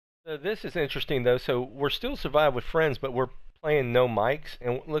So this is interesting though. So we're still survive with friends, but we're playing no mics,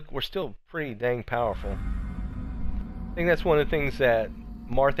 and look, we're still pretty dang powerful. I think that's one of the things that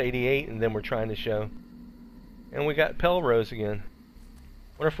Marth88 and them were trying to show. And we got Pelrose again.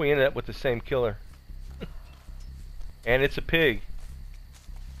 Wonder if we ended up with the same killer. And it's a pig.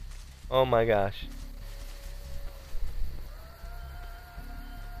 Oh my gosh.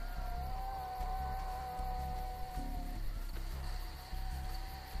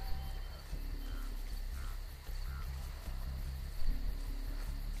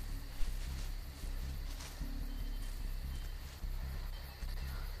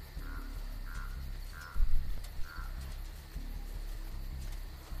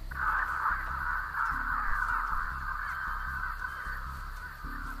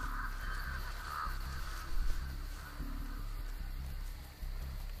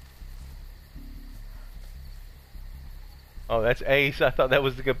 Oh, that's Ace. I thought that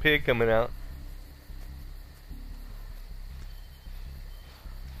was the pig coming out.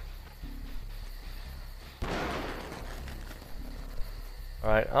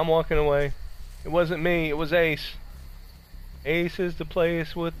 Alright, I'm walking away. It wasn't me, it was Ace. Ace is the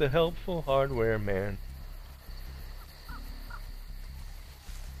place with the helpful hardware man.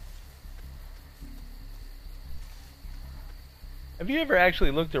 Have you ever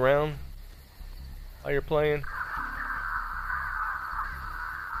actually looked around while you're playing?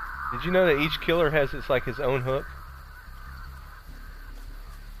 Did you know that each killer has his own hook?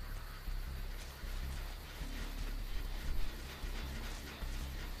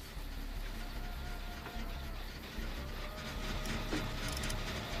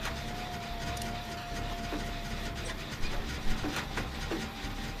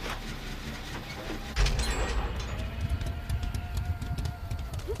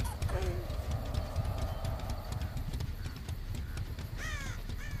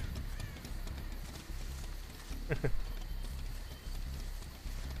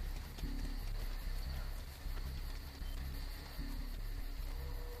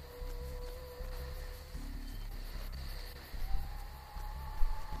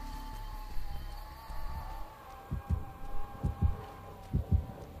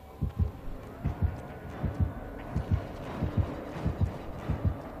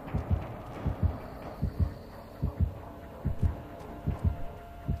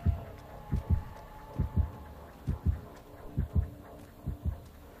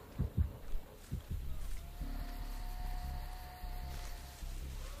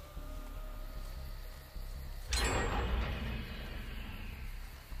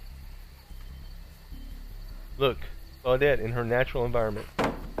 Look, Claudette in her natural environment.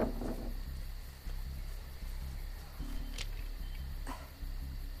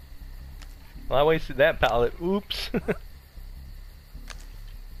 Well, I wasted that pallet. Oops.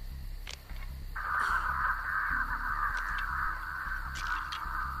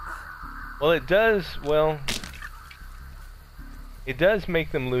 Well, it does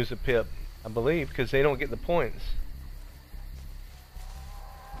make them lose a pip, I believe, because they don't get the points.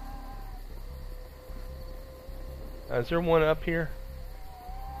 Is there one up here?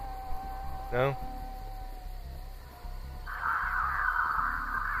 No?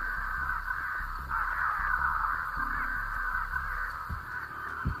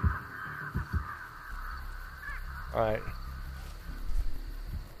 Alright.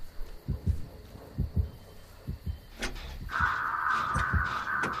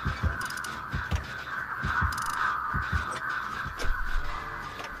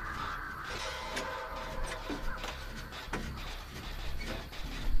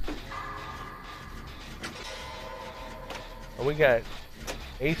 Well, we got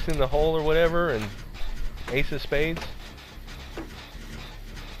Ace in the hole or whatever, and Ace of Spades.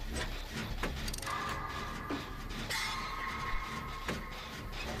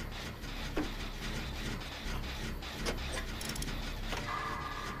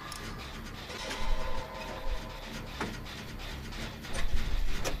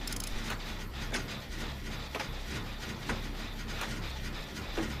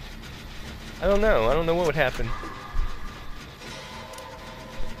 I don't know. I don't know what would happen.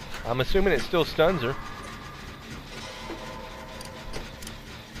 I'm assuming it still stuns her.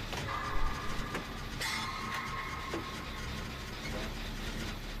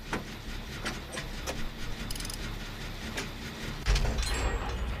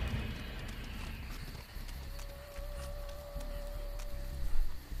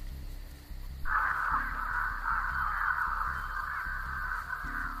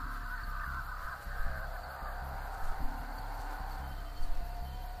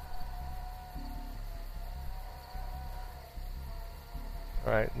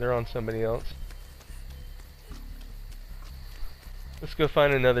 Alright, they're on somebody else. Let's go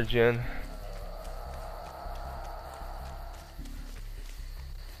find another gen.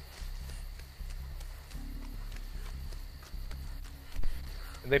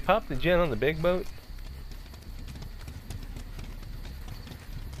 Did they pop the gen on the big boat?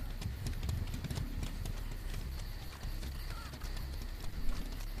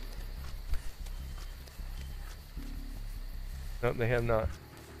 Nope, they have not.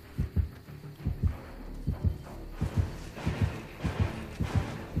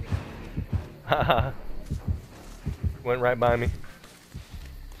 Haha. Went right by me.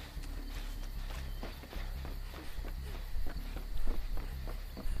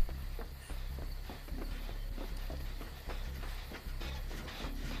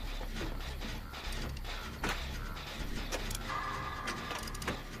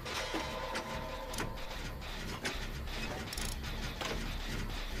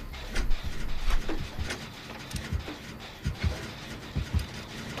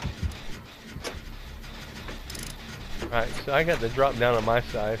 Alright, so I got the drop down on my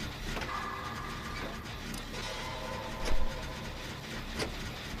side.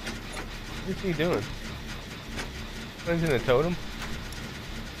 What is he doing? Cleansing a totem?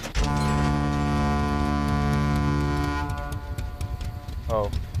 Oh.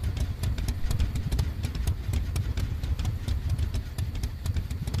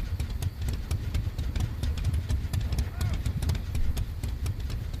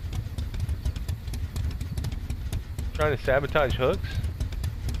 Trying to sabotage hooks?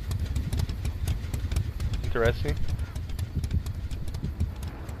 Interesting.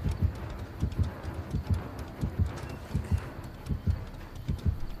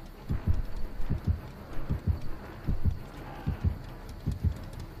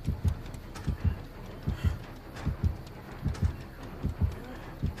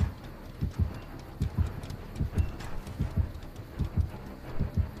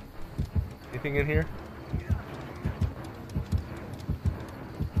 Anything in here?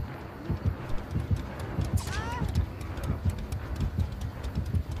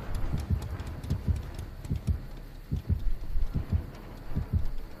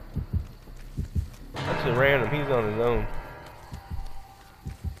 That's random, he's on his own.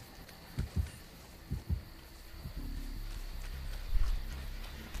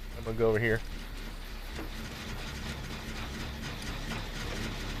 I'm gonna go over here.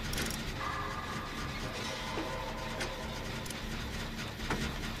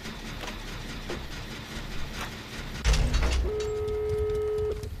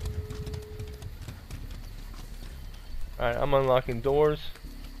 Alright, I'm unlocking doors.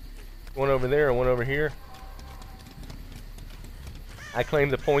 One over there and one over here. I claim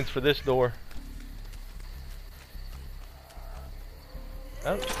the points for this door.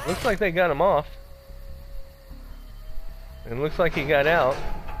 Oh, looks like they got him off. And looks like he got out.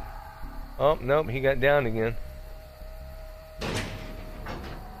 Oh, nope, he got down again.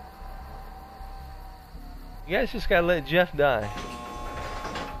 You guys just gotta let Jeff die.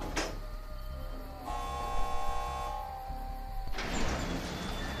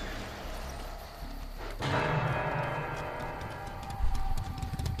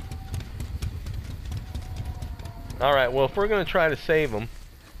 Alright, well, if we're going to try to save him,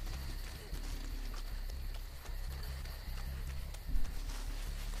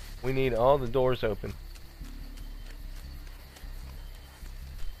 we need all the doors open.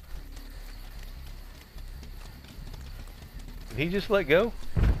 Did he just let go?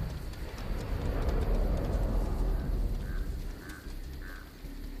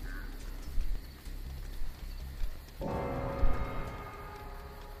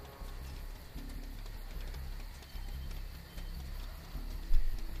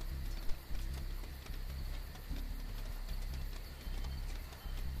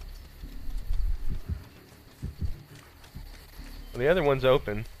 The other one's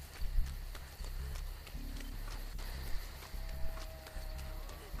open.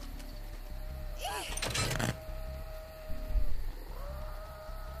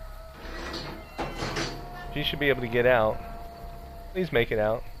 She should be able to get out. Please make it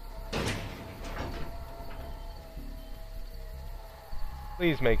out.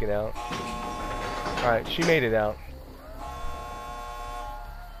 Please make it out. Alright, she made it out.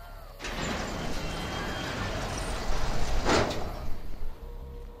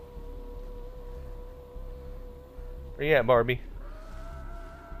 Where you at, Barbie?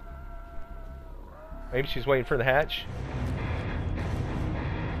 Maybe she's waiting for the hatch.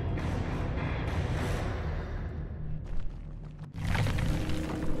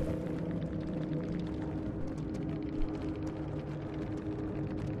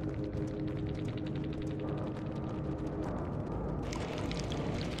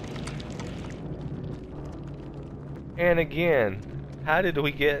 And again, how did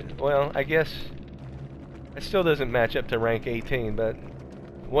we get... Well, I guess it still doesn't match up to rank 18, but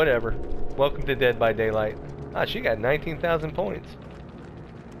whatever. Welcome to Dead by Daylight. Ah, she got 19,000 points.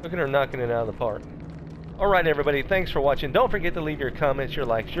 Look at her knocking it out of the park. Alright everybody, thanks for watching. Don't forget to leave your comments, your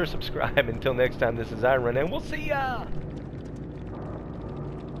likes, your subscribe. Until next time, this is iRun, and we'll see ya!